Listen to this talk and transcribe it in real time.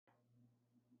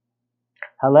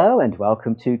Hello and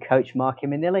welcome to Coach Marky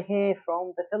Manila here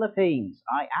from the Philippines.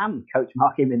 I am Coach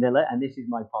Marky Manila and this is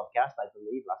my podcast, I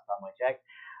believe, last time I checked.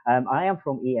 I am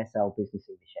from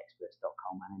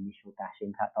ESLBusinessenglishexperts.com and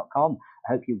initial-impact.com.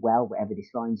 I hope you're well wherever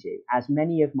this finds you. As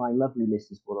many of my lovely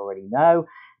listeners will already know,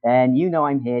 then you know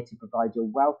I'm here to provide you a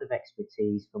wealth of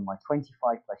expertise from my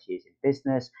 25 plus years in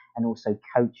business and also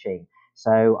coaching.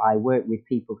 So I work with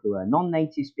people who are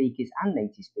non-native speakers and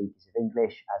native speakers of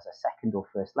English as a second or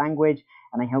first language,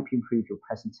 and I help you improve your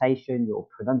presentation, your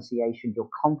pronunciation, your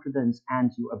confidence, and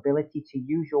your ability to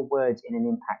use your words in an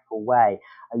impactful way.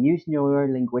 I use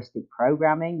neuro-linguistic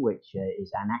programming, which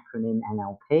is an acronym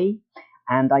NLP,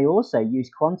 and I also use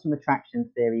quantum attraction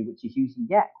theory, which is using,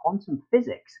 quantum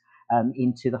physics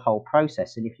into the whole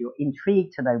process. And if you're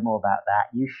intrigued to know more about that,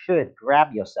 you should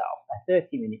grab yourself a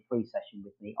 30-minute free session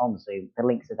with me on Zoom. The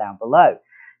links are down below.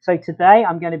 So today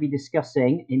I'm going to be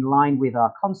discussing, in line with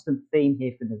our constant theme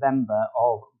here for November,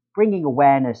 of bringing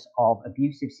awareness of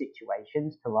abusive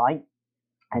situations to light.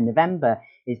 And November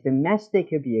is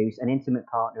domestic abuse and intimate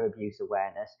partner abuse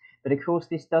awareness. But of course,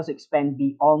 this does expand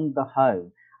beyond the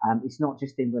home. It's not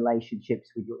just in relationships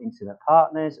with your intimate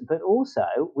partners, but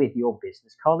also with your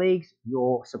business colleagues,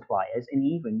 your suppliers, and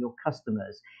even your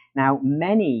customers. Now,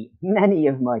 many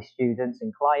of my students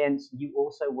and clients, you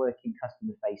also work in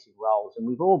customer facing roles, and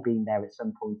we've all been there at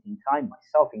some point in time,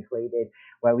 myself included,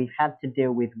 where we've had to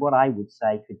deal with what I would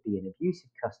say could be an abusive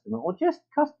customer or just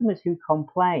customers who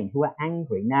complain, who are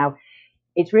angry. Now,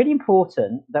 it's really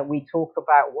important that we talk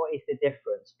about what is the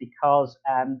difference, because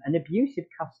an abusive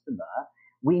customer,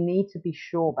 we need to be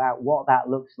sure about what that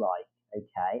looks like.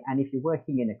 Okay. And if you're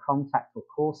working in a contact or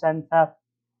call center,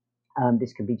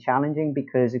 this can be challenging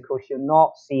because, of course, you're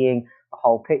not seeing the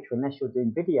whole picture unless you're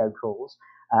doing video calls.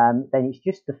 Then it's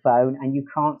just the phone and you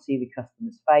can't see the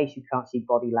customer's face. You can't see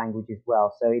body language as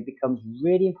well. So it becomes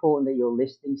really important that your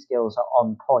listening skills are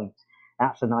on point.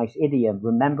 That's a nice idiom.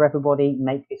 Remember, everybody,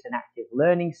 make this an active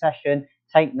learning session.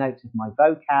 Take notes of my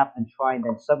vocab and try and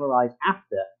then summarize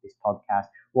after this podcast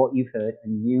what you've heard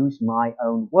and use my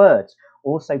own words.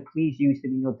 Also, please use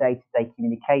them in your day-to-day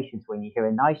communications. When you hear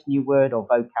a nice new word or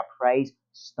vocab phrase,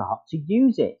 start to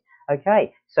use it.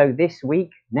 Okay, so this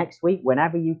week, next week,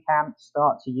 whenever you can,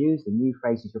 start to use the new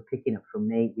phrases you're picking up from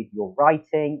me with your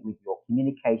writing, with your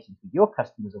communications with your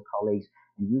customers or colleagues,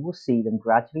 and you will see them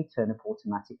gradually turn up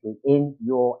automatically in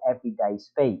your everyday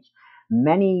speech.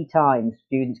 Many times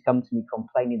students come to me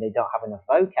complaining they don't have enough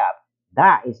vocab.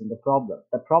 That isn't the problem.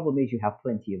 The problem is you have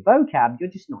plenty of vocab, you're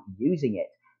just not using it.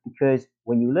 Because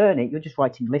when you learn it, you're just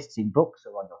writing lists in books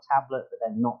or on your tablet, but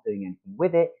then not doing anything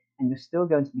with it. And you're still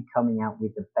going to be coming out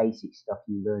with the basic stuff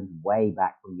you learned way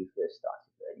back when you first started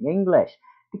learning English.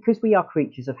 Because we are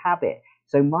creatures of habit.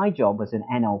 So my job as an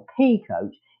NLP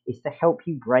coach is to help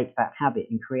you break that habit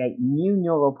and create new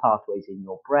neural pathways in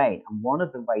your brain. And one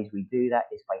of the ways we do that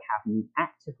is by having you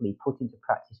actively put into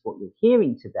practice what you're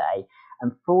hearing today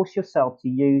and force yourself to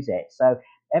use it. So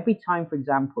every time, for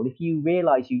example, if you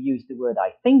realize you use the word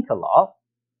I think a lot,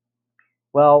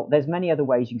 well, there's many other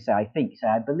ways you can say I think. Say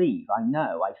I believe, I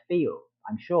know, I feel,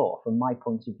 I'm sure, from my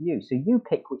point of view. So you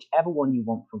pick whichever one you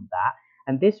want from that.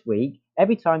 And this week,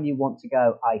 every time you want to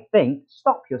go I think,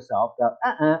 stop yourself, go,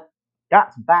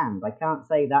 that's banned. I can't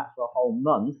say that for a whole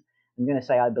month. I'm going to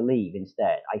say I believe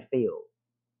instead. I feel.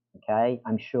 Okay,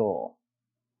 I'm sure.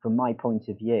 From my point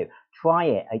of view, try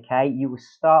it. Okay, you will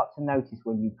start to notice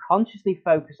when you consciously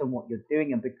focus on what you're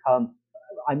doing and become,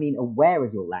 aware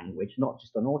of your language, not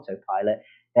just on autopilot,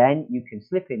 then you can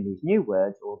slip in these new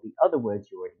words or the other words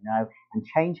you already know and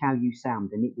change how you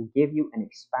sound, and it will give you an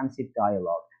expansive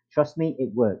dialogue. Trust me,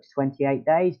 it works. 28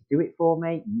 days, do it for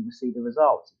me, you will see the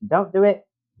results. If you don't do it,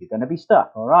 you're going to be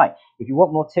stuck. All right. If you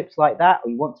want more tips like that,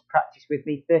 or you want to practice with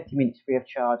me, 30 minutes free of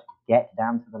charge, get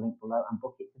down to the link below and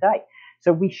book it today.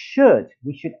 So we should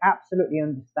absolutely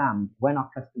understand when our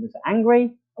customers are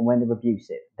angry and when they're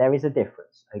abusive. There is a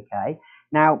difference. Okay.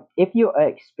 Now, if you are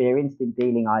experienced in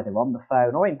dealing either on the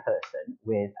phone or in person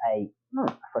with a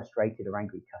frustrated or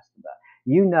angry customer,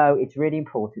 you know it's really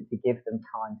important to give them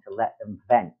time to let them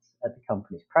vent at the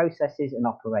company's processes and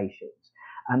operations.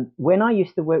 When I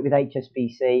used to work with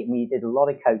HSBC, and we did a lot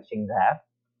of coaching there,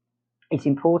 it's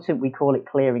important we call it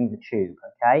clearing the tube,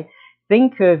 okay?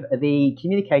 Think of the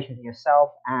communication with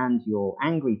yourself and your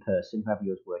angry person, whoever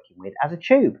you're working with, as a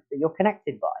tube that you're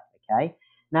connected by, okay?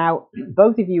 Now,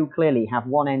 both of you clearly have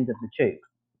one end of the tube.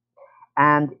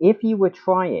 And if you were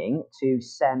trying to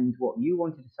send what you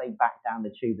wanted to say back down the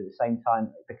tube at the same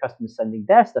time the customer's sending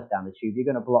their stuff down the tube, you're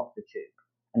going to block the tube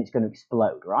and it's going to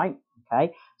explode, right?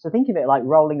 Okay, so think of it like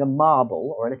rolling a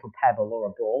marble or a little pebble or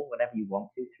a ball, whatever you want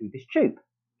to, through this tube.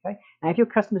 Okay. Now, if your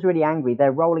customer's really angry,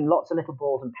 they're rolling lots of little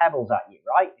balls and pebbles at you,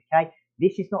 right? Okay.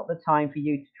 This is not the time for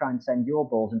you to try and send your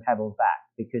balls and pebbles back,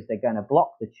 because they're going to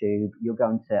block the tube. You're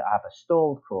going to have a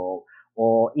stalled call,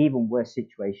 or even worse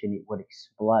situation, it would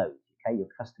explode. Okay. Your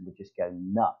customer would just go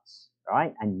nuts,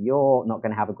 right? And you're not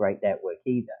going to have a great day at work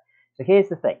either. So here's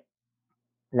the thing.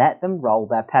 Let them roll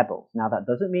their pebbles. Now, that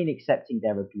doesn't mean accepting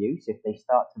their abuse. If they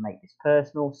start to make this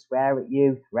personal, swear at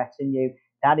you, threaten you,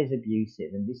 that is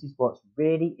abusive. And this is what's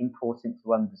really important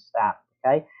to understand,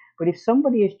 okay? But if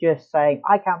somebody is just saying,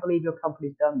 I can't believe your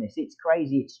company's done this, it's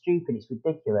crazy, it's stupid, it's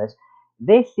ridiculous,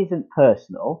 this isn't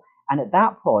personal. And at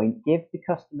that point, give the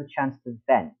customer a chance to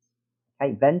vent.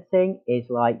 Okay, venting is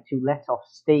like to let off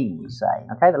steam, we say.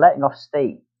 Okay, they're letting off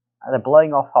steam. They're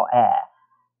blowing off hot air.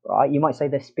 Right? You might say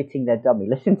they're spitting their dummy.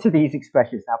 Listen to these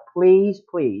expressions. Now, please,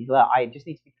 look, I just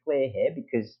need to be clear here,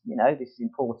 because, this is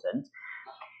important.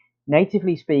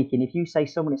 Natively speaking, if you say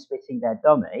someone is spitting their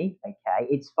dummy, okay,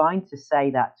 it's fine to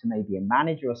say that to maybe a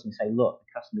manager or something. Say, look,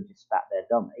 the customer just spat their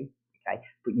dummy, okay,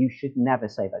 but you should never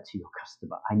say that to your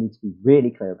customer. I need to be really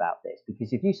clear about this,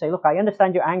 because if you say, look, I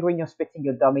understand you're angry and you're spitting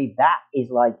your dummy, that is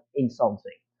like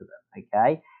insulting to them,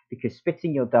 okay? Because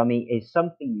spitting your dummy is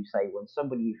something you say when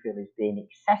somebody you feel is being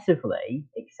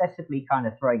excessively kind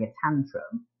of throwing a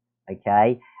tantrum,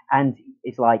 okay? And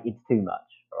it's like, it's too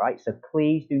much, all right? So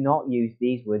please do not use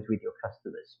these words with your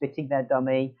customers. Spitting their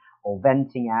dummy, or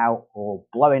venting out, or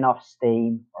blowing off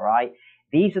steam, all right?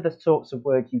 These are the sorts of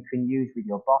words you can use with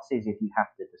your bosses if you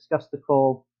have to discuss the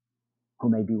call, or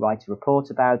maybe write a report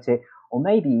about it, or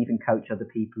maybe even coach other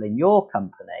people in your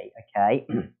company, okay,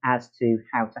 as to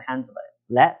how to handle it.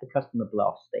 Let the customer blow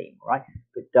off steam, all right?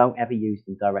 But don't ever use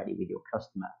them directly with your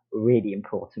customer. Really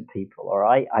important, people, all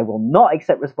right? I will not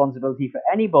accept responsibility for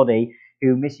anybody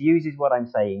who misuses what I'm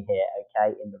saying here,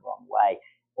 okay, in the wrong way.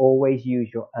 Always use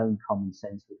your own common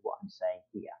sense with what I'm saying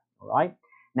here, all right?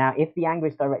 Now, if the anger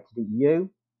is directed at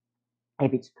you,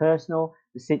 if it's personal,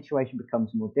 the situation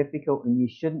becomes more difficult, and you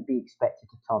shouldn't be expected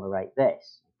to tolerate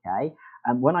this, okay?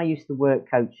 When I used to work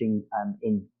coaching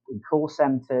in call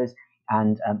centers,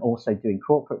 and also doing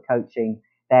corporate coaching,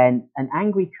 then an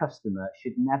angry customer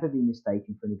should never be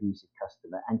mistaken for an abusive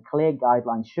customer, and clear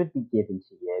guidelines should be given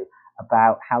to you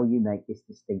about how you make this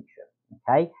distinction,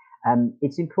 okay?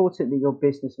 It's important that your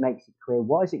business makes it clear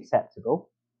what is acceptable,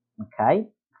 okay,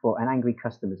 for an angry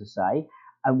customer to say,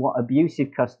 and what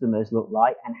abusive customers look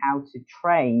like, and how to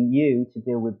train you to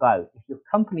deal with both. If your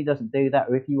company doesn't do that,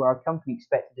 or if you are a company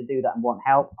expected to do that and want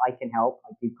help, I can help.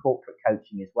 I do corporate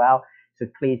coaching as well. So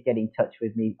please get in touch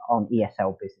with me on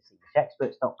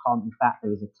eslbusinessenglishexperts.com. In fact,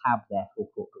 there is a tab there for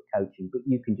corporate coaching, but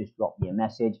you can just drop me a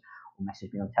message or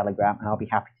message me on Telegram, and I'll be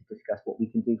happy to discuss what we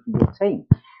can do for your team.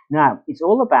 Now, it's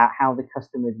all about how the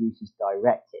customer abuse is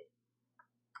directed.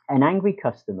 An angry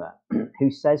customer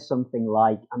who says something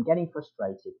like, I'm getting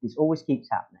frustrated, this always keeps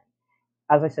happening.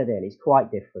 As I said earlier, it's quite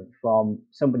different from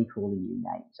somebody calling you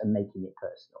names and making it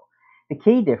personal. The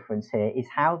key difference here is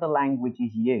how the language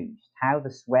is used, how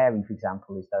the swearing, for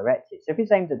example, is directed. So if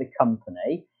it's aimed at the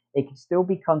company, it can still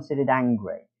be considered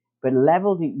angry, but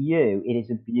leveled at you, it is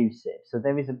abusive. So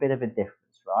there is a bit of a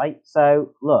difference, right?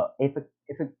 So look, if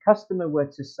a customer were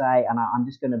to say, and I'm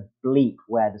just going to bleep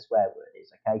where the swear word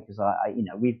is, okay? Because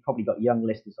we've probably got young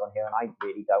listeners on here, and I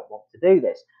really don't want to do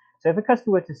this. So if a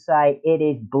customer were to say, it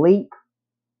is bleep,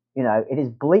 it is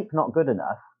bleep not good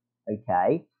enough,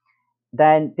 okay,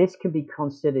 then this can be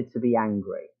considered to be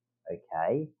angry,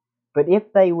 okay? But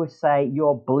if they would say,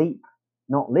 you're bleep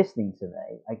not listening to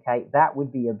me, okay, that would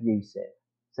be abusive.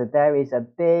 So there is a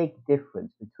big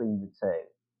difference between the two,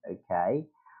 okay?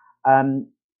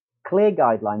 Clear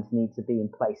guidelines need to be in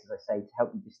place, as I say, to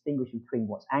help you distinguish between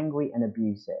what's angry and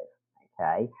abusive,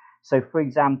 okay? So, for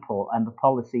example, the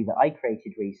policy that I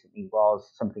created recently was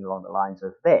something along the lines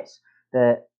of this,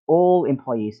 that all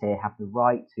employees here have the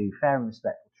right to fair and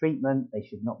respectful treatment. They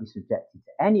should not be subjected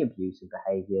to any abusive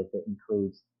behaviour that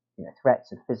includes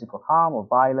threats of physical harm or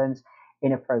violence,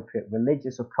 inappropriate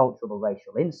religious or cultural or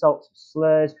racial insults or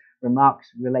slurs,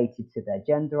 remarks related to their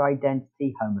gender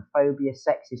identity, homophobia,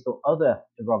 sexist or other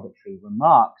derogatory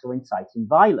remarks, or inciting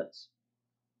violence.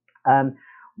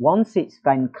 Once it's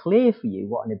then clear for you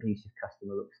what an abusive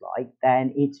customer looks like,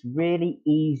 then it's really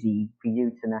easy for you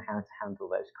to know how to handle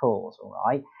those calls, all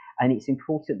right? And it's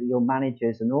important that your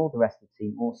managers and all the rest of the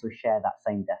team also share that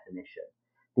same definition,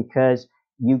 because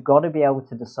you've got to be able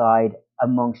to decide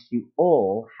amongst you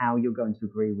all how you're going to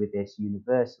agree with this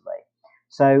universally.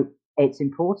 So it's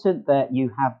important that you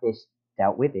have this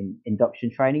dealt with in induction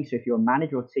training. So if you're a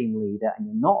manager or team leader and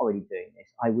you're not already doing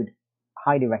this, I would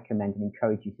highly recommend and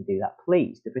encourage you to do that,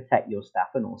 please, to protect your staff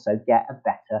and also get a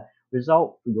better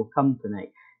result for your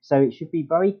company. So it should be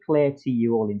very clear to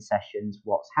you all in sessions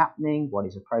what's happening, what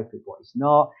is appropriate, what is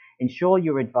not. Ensure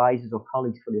your advisors or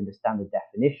colleagues fully understand the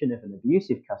definition of an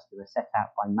abusive customer set out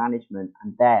by management,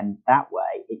 and then that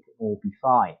way it can all be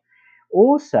fine.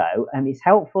 Also, it's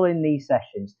helpful in these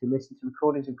sessions to listen to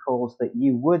recordings of calls that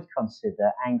you would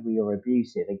consider angry or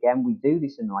abusive. Again, we do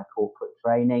this in my corporate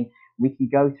training. We can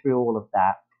go through all of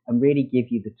that and really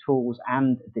give you the tools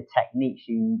and the techniques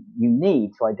you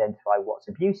need to identify what's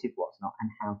abusive, what's not, and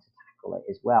how to tackle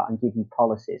it as well, and give you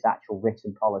policies, actual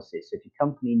written policies. So if your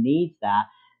company needs that,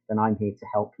 then I'm here to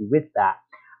help you with that.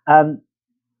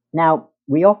 Now,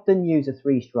 we often use a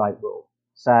 3-strike rule.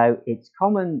 So it's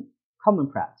common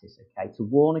practice, okay, to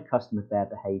warn a customer of their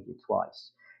behavior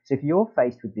twice. So if you're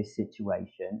faced with this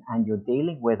situation and you're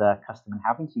dealing with a customer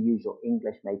having to use your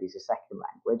English maybe as a second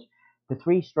language, the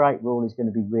 3-strike rule is going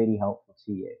to be really helpful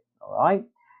to you, all right?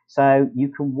 So you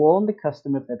can warn the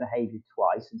customer of their behavior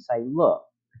twice and say, look,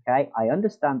 okay, I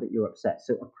understand that you're upset,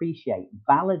 so appreciate,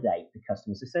 validate the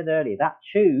customer. As I said earlier, that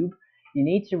tube, you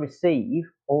need to receive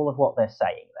all of what they're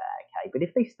saying there, okay? But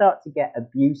if they start to get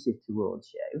abusive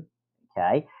towards you,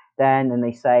 okay, then, and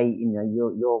they say,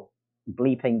 you're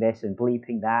bleeping this and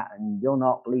bleeping that, and you're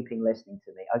not bleeping listening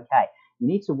to me, okay, you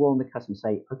need to warn the customer,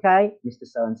 say, okay, Mr.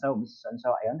 So-and-so, Mrs.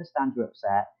 So-and-so, I understand you're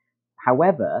upset.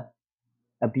 However,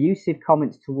 abusive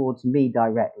comments towards me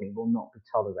directly will not be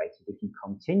tolerated. If you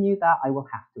continue that, I will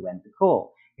have to end the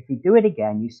call. If you do it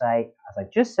again, you say, as I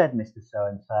just said, Mr.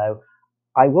 So-and-so,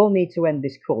 I will need to end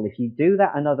this call. If you do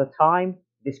that another time,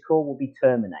 this call will be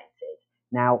terminated.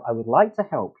 Now, I would like to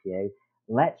help you.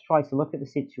 Let's try to look at the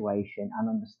situation and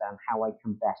understand how I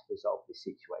can best resolve this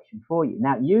situation for you.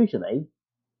 Now, usually,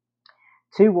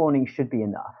 2 warnings should be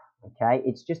enough, okay?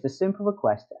 It's just a simple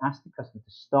request to ask the customer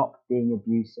to stop being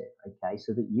abusive, okay,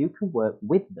 so that you can work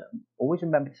with them. Always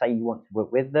remember to say you want to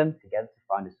work with them together to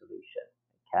find a solution,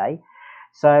 okay?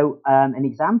 So an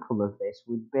example of this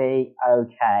would be,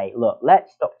 okay, look,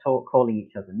 let's stop calling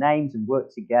each other names and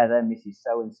work together, Mrs.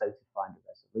 So-and-so, to find a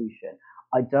resolution.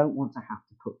 I don't want to have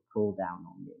to put the call down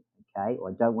on you, okay? Or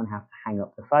I don't want to have to hang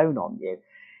up the phone on you.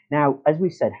 Now, as we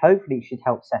said, hopefully it should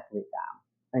help settle it down.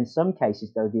 In some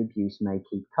cases, though, the abuse may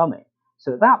keep coming.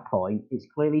 So at that point, it's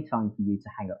clearly time for you to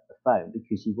hang up the phone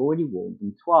because you've already warned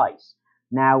them twice.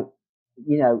 Now,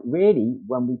 really,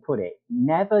 when we put it,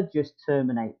 never just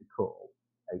terminate the call,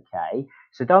 okay?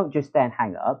 So don't just then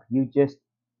hang up. You just,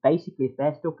 basically, if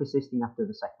they're still persisting after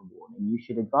the second warning, you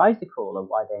should advise the caller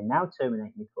why they're now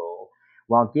terminating the call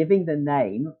while giving the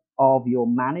name of your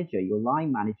manager, your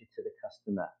line manager, to the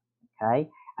customer, okay?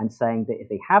 And saying that if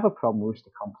they have a problem, wish to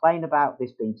complain about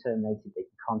this being terminated, they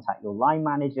can contact your line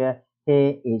manager.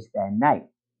 Here is their name.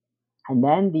 And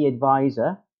then the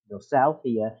advisor, yourself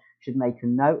here, should make a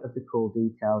note of the call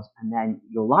details, and then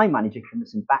your line manager can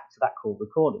listen back to that call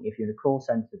recording. If you're in a call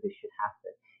center, this should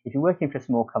happen. If you're working for a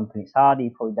small company, it's harder,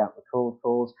 you probably don't record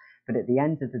calls, but at the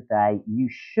end of the day, you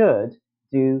should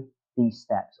do these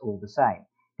steps all the same.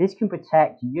 This can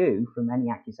protect you from any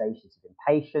accusations of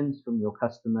impatience from your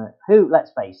customer, who,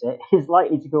 let's face it, is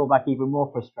likely to call back even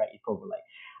more frustrated, probably.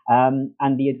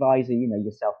 And the advisor,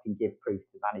 yourself, can give proof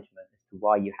to management as to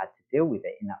why you had to deal with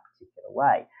it in that particular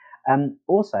way.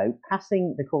 Also,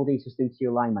 passing the call details through to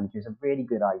your line manager is a really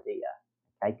good idea,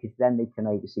 okay, because then they can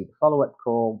oversee the follow-up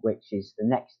call, which is the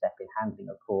next step in handling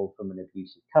a call from an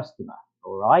abusive customer,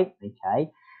 all right, okay.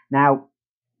 Now,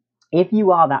 if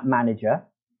you are that manager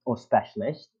or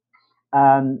specialist,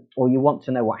 or you want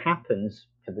to know what happens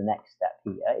for the next step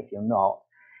here, if you're not,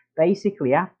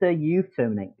 basically after you've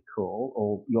terminated the call,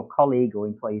 or your colleague or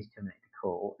employees terminate the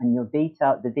call, and the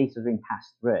details are being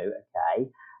passed through, okay,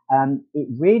 it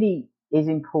really is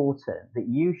important that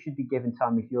you should be given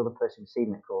time, if you're the person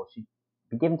receiving the call, should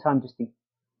be given time just to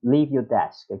leave your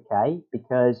desk, okay,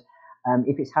 because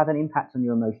if it's had an impact on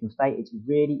your emotional state, it's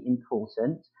really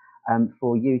important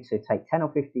for you to take 10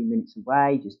 or 15 minutes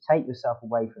away, just take yourself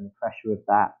away from the pressure of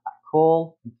that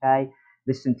call, okay?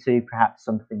 Listen to perhaps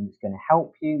something that's going to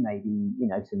help you, maybe,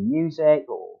 some music,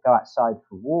 or go outside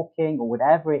for walking, or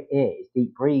whatever it is,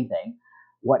 deep breathing,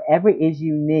 whatever it is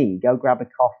you need, go grab a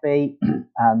coffee,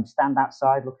 stand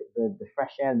outside, look at the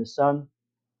fresh air and the sun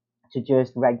to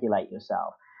just regulate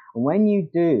yourself. And when you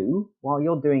do, while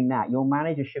you're doing that, your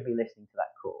manager should be listening to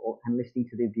that call and listening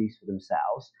to the abuse for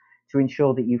themselves, to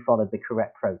ensure that you followed the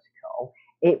correct protocol.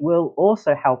 It will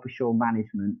also help assure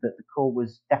management that the call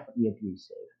was definitely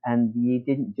abusive and you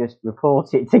didn't just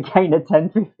report it to gain a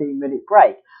 10-15 minute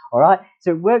break. All right.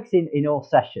 So it works in all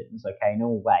sessions, okay, in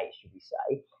all ways, should we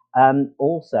say.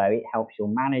 Also, it helps your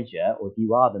manager, or if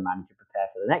you are the manager, prepare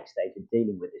for the next stage of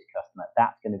dealing with this customer.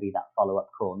 That's going to be that follow-up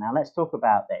call. Now, let's talk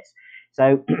about this.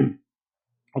 So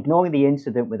Ignoring the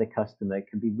incident with a customer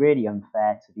can be really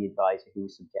unfair to the advisor who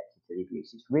was subjected to the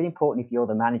abuse. It's really important if you're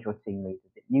the manager or team leader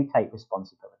that you take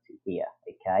responsibility here,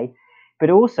 okay? But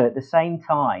also at the same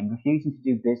time, refusing to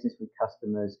do business with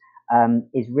customers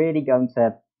is really going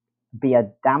to be a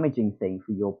damaging thing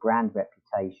for your brand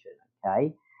reputation,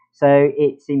 okay? So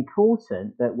it's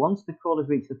important that once the call has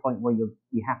reached the point where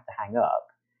you have to hang up,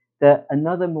 that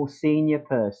another more senior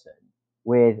person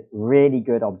with really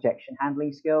good objection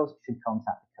handling skills should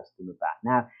contact the customer back.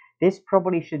 Now, this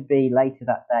probably should be later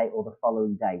that day or the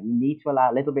following day. We need to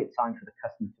allow a little bit of time for the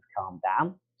customer to calm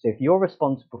down. So if you're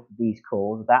responsible for these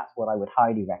calls, that's what I would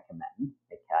highly recommend,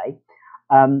 okay?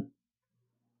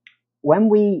 When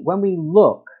we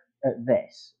look at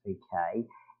this, okay,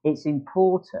 it's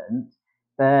important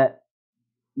that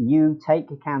you take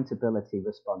accountability,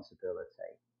 responsibility,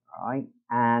 all right?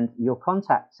 And your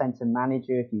contact center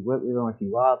manager, if you work with them, or if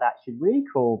you are that, should really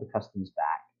call the customers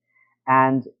back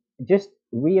and just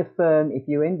reaffirm. If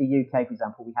you're in the UK, for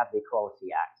example, we have the Equality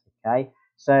Act, okay?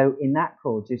 So in that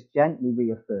call, just gently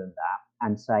reaffirm that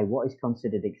and say what is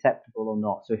considered acceptable or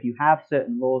not. So if you have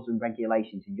certain laws and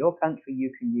regulations in your country,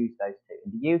 you can use those too.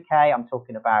 In the UK, I'm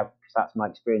talking about, because that's my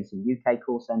experience in UK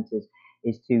call centers,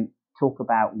 is to talk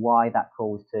about why that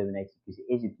call was terminated because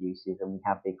it is abusive, and we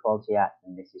have the Equality Act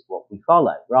and this is what we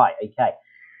follow. Right, okay.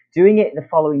 Doing it the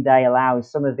following day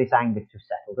allows some of this anger to have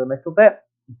settled a little bit,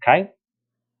 okay?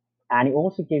 And it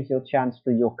also gives you a chance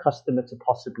for your customer to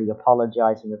possibly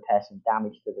apologize and repair some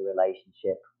damage to the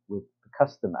relationship with the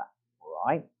customer, all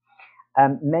right?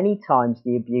 Many times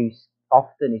the abuse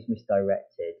often is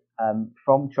misdirected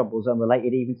from troubles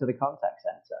unrelated even to the contact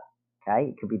center. Okay,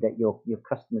 it could be that your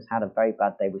customers had a very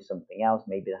bad day with something else.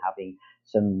 Maybe they're having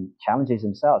some challenges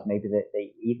themselves. Maybe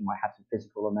they even might have some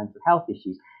physical or mental health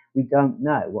issues. We don't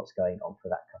know what's going on for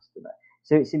that customer.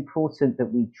 So it's important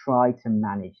that we try to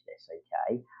manage this,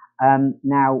 okay?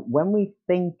 Now, when we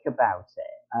think about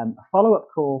it, a follow-up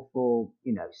call for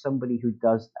somebody who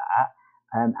does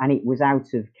that, and it was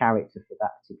out of character for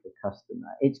that particular customer.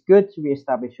 It's good to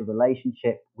reestablish a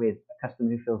relationship with a customer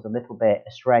who feels a little bit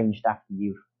estranged after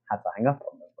you've had to hang up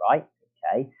on them, right?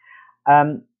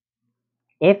 Okay.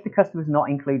 If the customer's not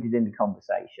included in the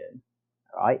conversation,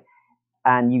 right,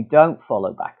 and you don't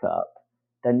follow back up,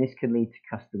 then this can lead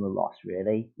to customer loss,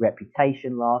 really,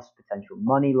 reputation loss, potential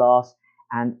money loss.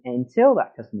 And until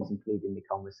that customer is included in the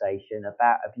conversation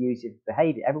about abusive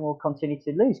behavior, everyone will continue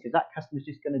to lose because that customer is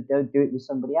just going to do it with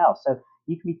somebody else. So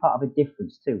you can be part of a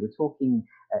difference too. We're talking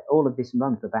all of this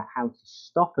month about how to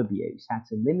stop abuse, how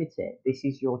to limit it. This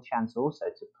is your chance also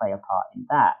to play a part in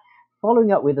that.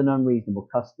 Following up with an unreasonable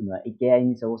customer, it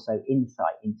gains also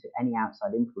insight into any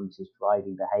outside influences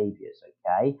driving behaviors,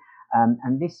 okay?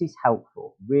 And this is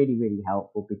helpful, really, really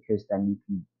helpful, because then you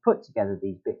can put together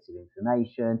these bits of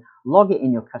information, log it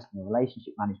in your customer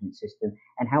relationship management system,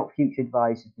 and help future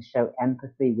advisors to show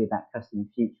empathy with that customer in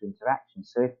future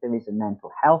interactions. So if there is a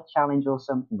mental health challenge or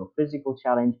something, or physical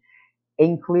challenge,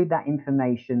 include that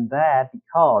information there,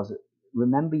 because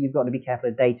remember, you've got to be careful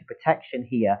of data protection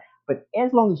here. But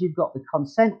as long as you've got the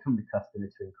consent from the customer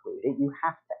to include it, you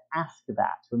have to ask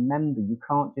that. Remember, you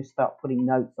can't just start putting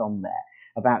notes on there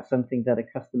about something that a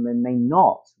customer may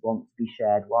not want to be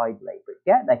shared widely, but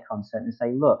get their consent and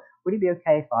say, look, would it be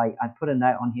okay if I put a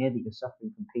note on here that you're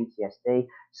suffering from PTSD,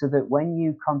 so that when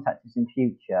you contact us in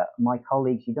future, my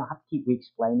colleagues, you don't have to keep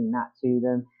re-explaining that to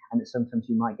them, and that sometimes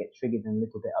you might get triggered and a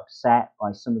little bit upset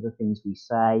by some of the things we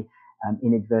say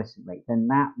inadvertently. Then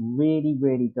that really,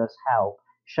 really does help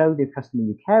show the customer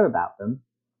you care about them,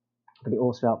 but it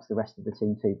also helps the rest of the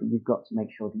team too. But you've got to make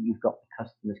sure that you've got the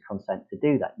customer's consent to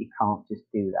do that. You can't just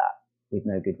do that with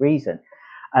no good reason.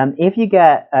 If you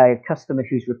get a customer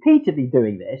who's repeatedly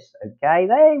doing this, okay,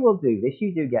 they will do this.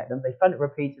 You do get them. They phone it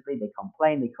repeatedly. They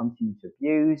complain. They continue to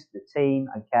abuse the team,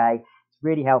 okay. It's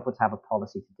really helpful to have a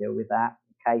policy to deal with that,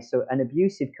 okay. So an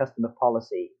abusive customer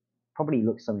policy probably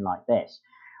looks something like this.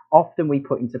 Often we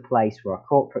put into place for our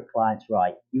corporate clients,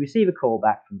 right, you receive a call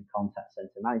back from the contact center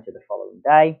manager the following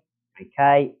day,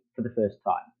 okay, for the first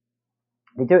time.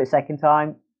 They do it a second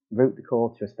time, route the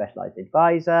call to a specialized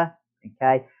advisor,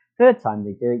 okay. Third time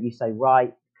they do it, you say,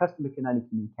 right, customer can only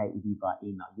communicate with you by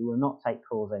email. You will not take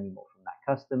calls anymore from that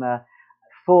customer.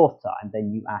 Fourth time,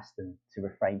 then you ask them to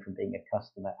refrain from being a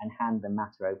customer and hand the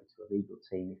matter over to a legal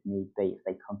team if need be, if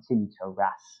they continue to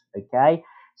harass, okay.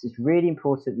 So it's really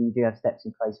important that you do have steps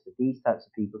in place for these types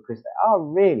of people, because there are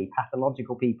really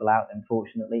pathological people out there,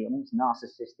 unfortunately, almost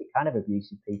narcissistic kind of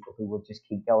abusive people who will just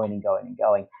keep going and going and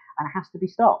going, and it has to be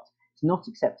stopped. It's not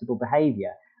acceptable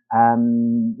behavior.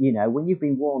 When you've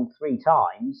been warned 3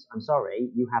 times, I'm sorry,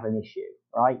 you have an issue,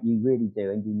 right? You really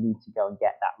do, and you need to go and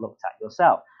get that looked at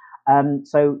yourself.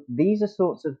 So these are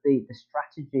sorts of the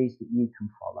strategies that you can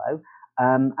follow.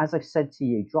 As I've said to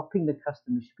you, dropping the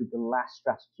customer should be the last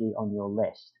strategy on your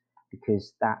list,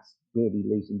 because that's really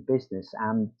losing business.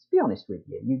 And to be honest with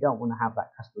you, you don't want to have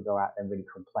that customer go out there and really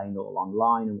complain all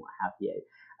online and what have you.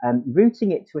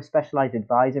 Routing it to a specialized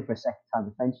advisor for a second time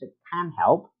offender can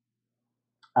help.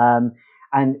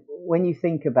 And when you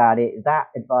think about it, that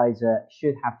advisor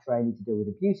should have training to deal with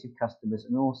abusive customers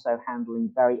and also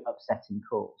handling very upsetting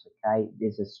calls. Okay,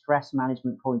 there's a stress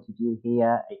management point of view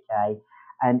here. Okay,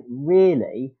 and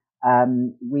really,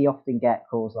 we often get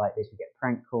calls like this. We get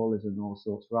prank callers and all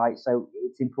sorts, right? So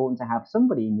it's important to have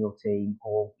somebody in your team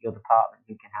or your department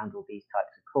who can handle these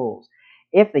types of calls.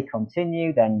 If they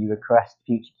continue, then you request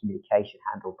future communication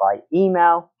handled by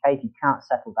email. Okay, if you can't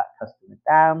settle that customer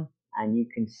down, and you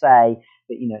can say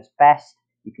that it's best.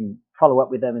 You can follow up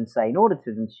with them and say, in order to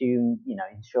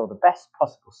ensure the best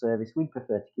possible service, we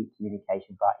prefer to keep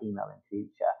communication by email in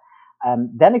future.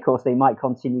 Then, of course, they might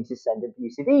continue to send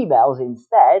abusive emails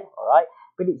instead, all right?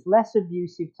 But it's less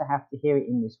abusive to have to hear it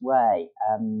in this way,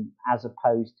 as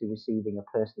opposed to receiving a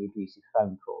personally abusive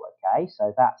phone call, okay?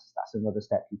 So that's another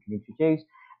step you can introduce.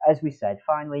 As we said,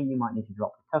 finally, you might need to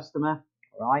drop the customer,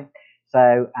 all right?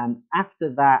 So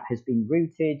after that has been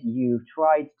routed, you've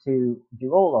tried to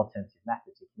do all alternative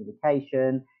methods of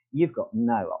communication, you've got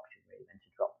no option really than to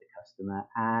drop the customer.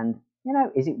 And,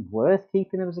 is it worth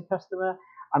keeping them as a customer?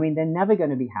 I mean, they're never going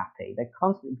to be happy. They're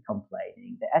constantly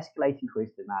complaining. They're escalating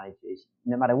queries to managers,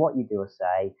 no matter what you do or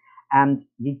say. And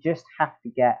you just have to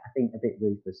get, I think, a bit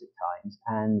ruthless at times,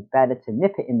 and better to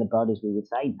nip it in the bud, as we would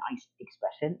say. Nice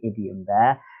expression, idiom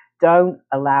there. Don't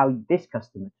allow this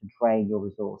customer to drain your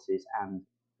resources and,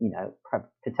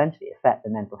 potentially affect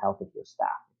the mental health of your staff.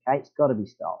 Okay, it's got to be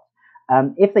stopped.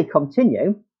 If they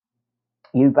continue,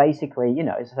 you basically,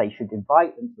 as I say, should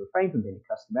invite them to refrain from being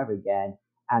a customer ever again,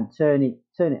 and turn it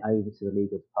over to the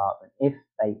legal department if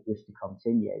they wish to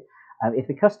continue. If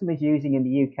the customer is using in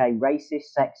the UK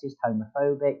racist, sexist,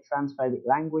 homophobic, transphobic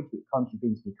language which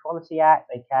contravenes the Equality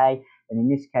Act, okay, then in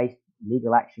this case,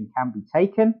 legal action can be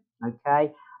taken,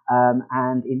 okay.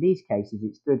 And in these cases,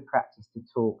 it's good practice to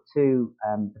talk to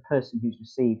the person who's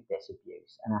received this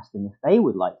abuse and ask them if they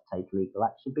would like to take legal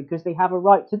action, because they have a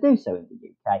right to do so in the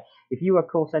UK. If you are a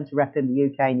call centre rep in the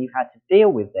UK and you've had to deal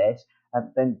with this,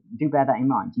 then do bear that in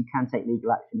mind. You can take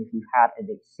legal action if you've had a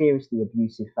seriously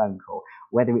abusive phone call,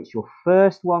 whether it's your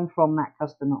first one from that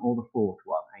customer or the fourth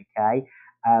one, okay?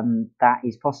 That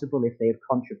is possible if they have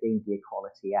contravened the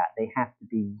Equality Act. They have to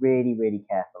be really, really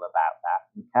careful about that,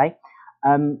 okay?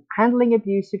 Handling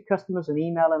abusive customers on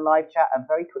email and live chat, a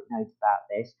very quick note about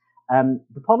this.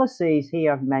 The policies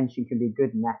here I've mentioned can be a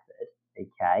good method,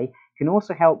 okay? Can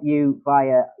also help you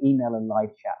via email and live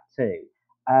chat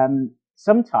too.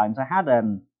 Sometimes I had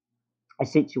a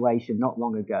situation not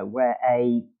long ago where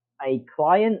a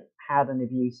client had an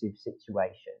abusive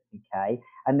situation, okay,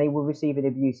 and they were receiving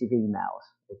abusive emails,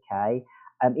 okay.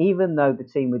 Even though the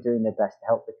team were doing their best to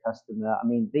help the customer, I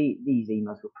mean, these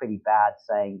emails were pretty bad,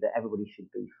 saying that everybody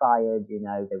should be fired,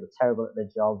 they were terrible at their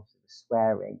jobs, they were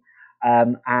swearing.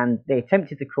 And they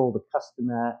attempted to call the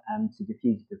customer to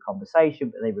diffuse the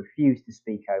conversation, but they refused to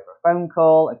speak over a phone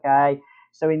call, okay.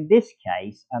 So in this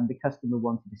case, the customer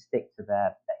wanted to stick to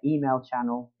their email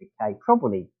channel, okay,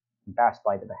 probably embarrassed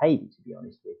by the behaviour, to be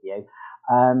honest with you.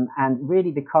 And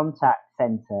really the contact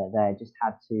centre there just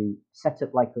had to set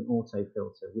up like an auto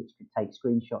filter, which could take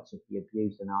screenshots of the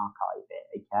abuse and archive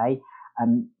it, okay?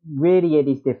 Really it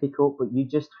is difficult, but you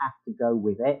just have to go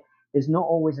with it. There's not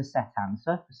always a set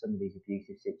answer for some of these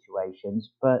abusive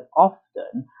situations, but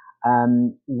often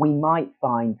we might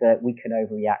find that we can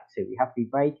overreact to. We have to be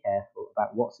very careful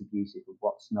about what's abusive and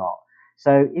what's not.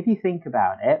 So if you think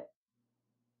about it,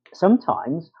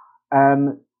 sometimes,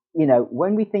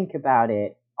 when we think about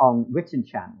it on written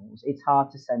channels, it's hard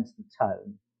to sense the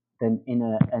tone than in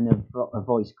a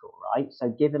voice call, right? So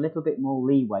give a little bit more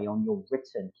leeway on your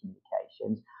written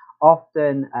communications.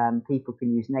 Often people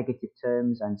can use negative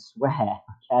terms and swear,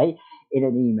 okay, in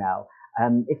an email.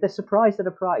 If they're surprised at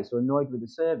a price or annoyed with the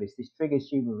service, this triggers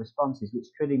human responses, which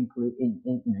could include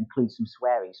some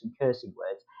swearing, some cursing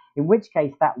words. In which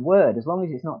case, that word, as long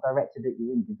as it's not directed at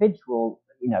your individual,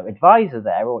 advisor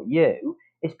there or you,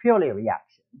 it's purely a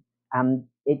reaction. And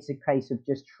it's a case of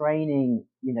just training,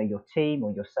 your team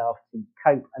or yourself to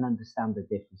cope and understand the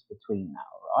difference between that,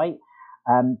 all right?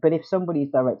 But if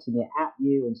somebody's directing it at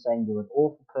you and saying you're an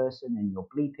awful person and you're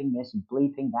bleeping this and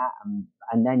bleeping that,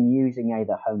 and then using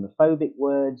either homophobic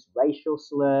words, racial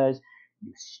slurs,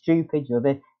 you're stupid, you're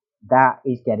this, that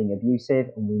is getting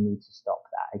abusive and we need to stop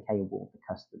that. Okay, warn the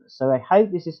customers. So I hope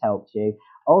this has helped you.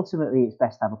 Ultimately, it's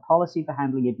best to have a policy for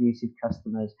handling abusive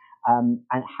customers, and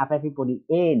have everybody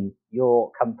in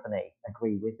your company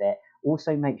agree with it.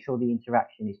 Also, make sure the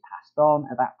interaction is passed on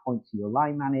at that point to your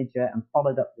line manager and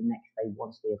followed up the next day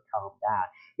once they have calmed down.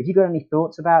 If you've got any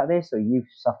thoughts about this or you've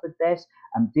suffered this,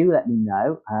 do let me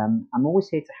know. I'm always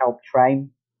here to help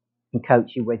train and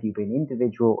coach you, whether you be an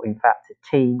individual, or in fact a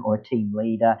team or a team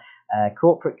leader.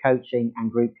 Corporate coaching and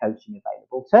group coaching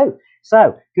available too.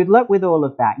 So good luck with all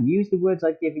of that. Use the words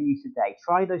I've given you today.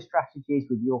 Try those strategies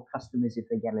with your customers if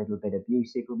they get a little bit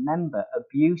abusive. Remember,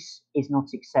 abuse is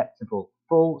not acceptable.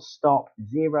 Full stop,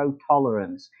 zero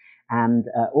tolerance. And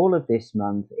all of this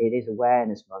month, it is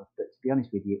awareness month, but to be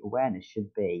honest with you, awareness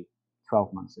should be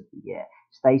 12 months of the year.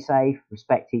 Stay safe,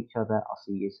 respect each other. I'll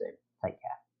see you soon. Take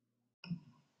care.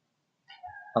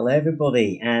 Hello,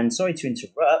 everybody, and sorry to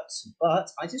interrupt,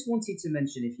 but I just wanted to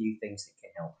mention a few things that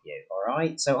can help you, all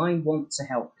right? So I want to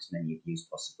help as many of you as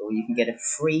possible. You can get a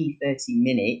free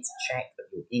 30-minute check of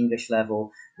your English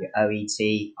level, your OET,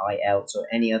 IELTS, or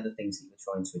any other things that you're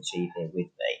trying to achieve here with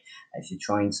me. If you're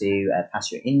trying to pass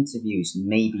your interviews,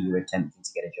 maybe you're attempting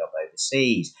to get a job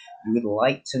overseas, you would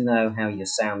like to know how you're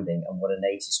sounding and what a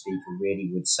native speaker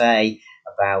really would say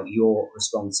about your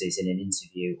responses in an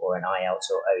interview or an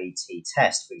IELTS or OET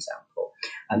test, for example.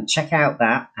 Check out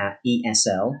that at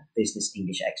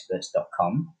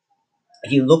eslbusinessenglishexperts.com.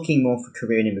 If you're looking more for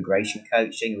career and immigration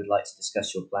coaching and would like to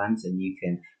discuss your plans, then you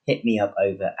can hit me up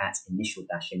over at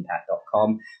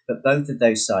initial-impact.com. But both of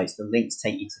those sites, the links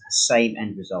take you to the same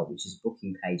end result, which is a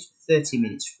booking page for 30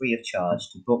 minutes free of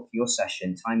charge to book your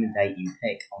session, time and date you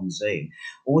pick on Zoom.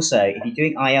 Also, if you're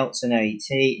doing IELTS and OET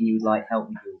and you would like help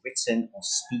with your written or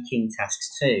speaking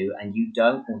tasks too, and you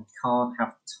don't or can't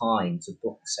have time to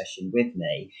book a session with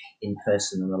me in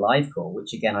person on a live call,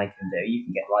 which again I can do, you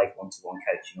can get live one-to-one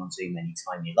coaching on Zoom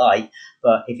anytime you like,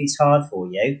 but if it's hard for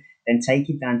you, then take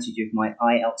advantage of my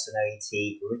IELTS and OET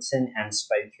written and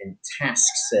spoken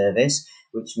task service,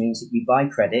 which means that you buy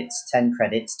credits, 10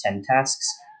 credits, 10 tasks,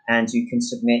 and you can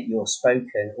submit your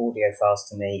spoken audio files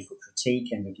to me for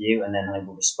critique and review, and then I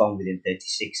will respond within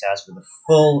 36 hours with a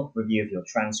full review of your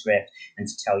transcript and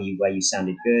to tell you where you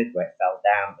sounded good, where it fell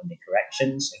down, and the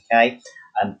corrections, okay?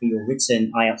 For your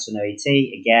written IELTS and OET,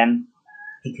 again,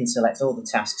 you can select all the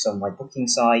tasks on my booking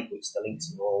site, which the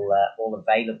links are all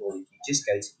available. If you just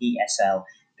go to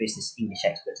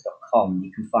eslbusinessenglishexperts.com,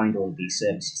 you can find all of these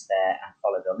services there and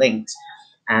follow the links.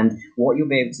 And what you'll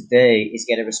be able to do is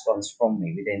get a response from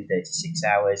me within 36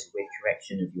 hours with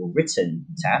correction of your written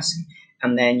task.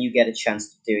 And then you get a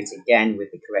chance to do it again with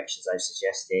the corrections I've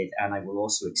suggested. And I will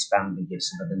also expand and give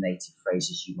some other native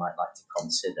phrases you might like to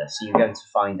consider. So you're going to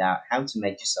find out how to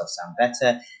make yourself sound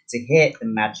better, to hit the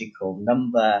magical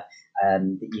number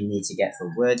that you need to get for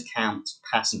a word count, to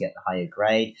pass and get the higher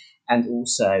grade, and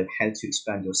also how to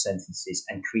expand your sentences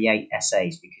and create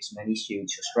essays, because many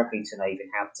students are struggling to know even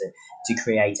how to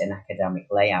create an academic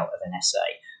layout of an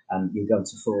essay. You're going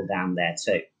to fall down there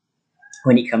too.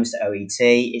 When it comes to OET,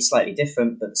 it's slightly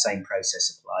different, but the same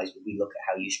process applies. But we look at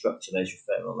how you structure those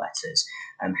referral letters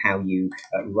and how you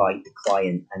write the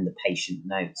client and the patient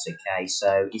notes, okay?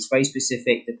 So it's very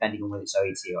specific depending on whether it's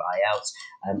OET or IELTS.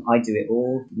 I do it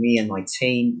all. Me and my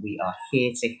team, we are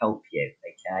here to help you,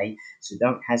 okay? So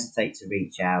don't hesitate to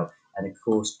reach out. And of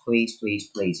course, please,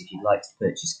 please, please, if you'd like to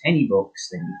purchase any books,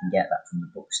 then you can get that from the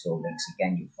bookstore links.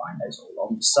 Again, you'll find those all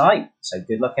on the site. So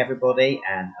good luck, everybody,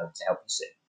 and hope to help you soon.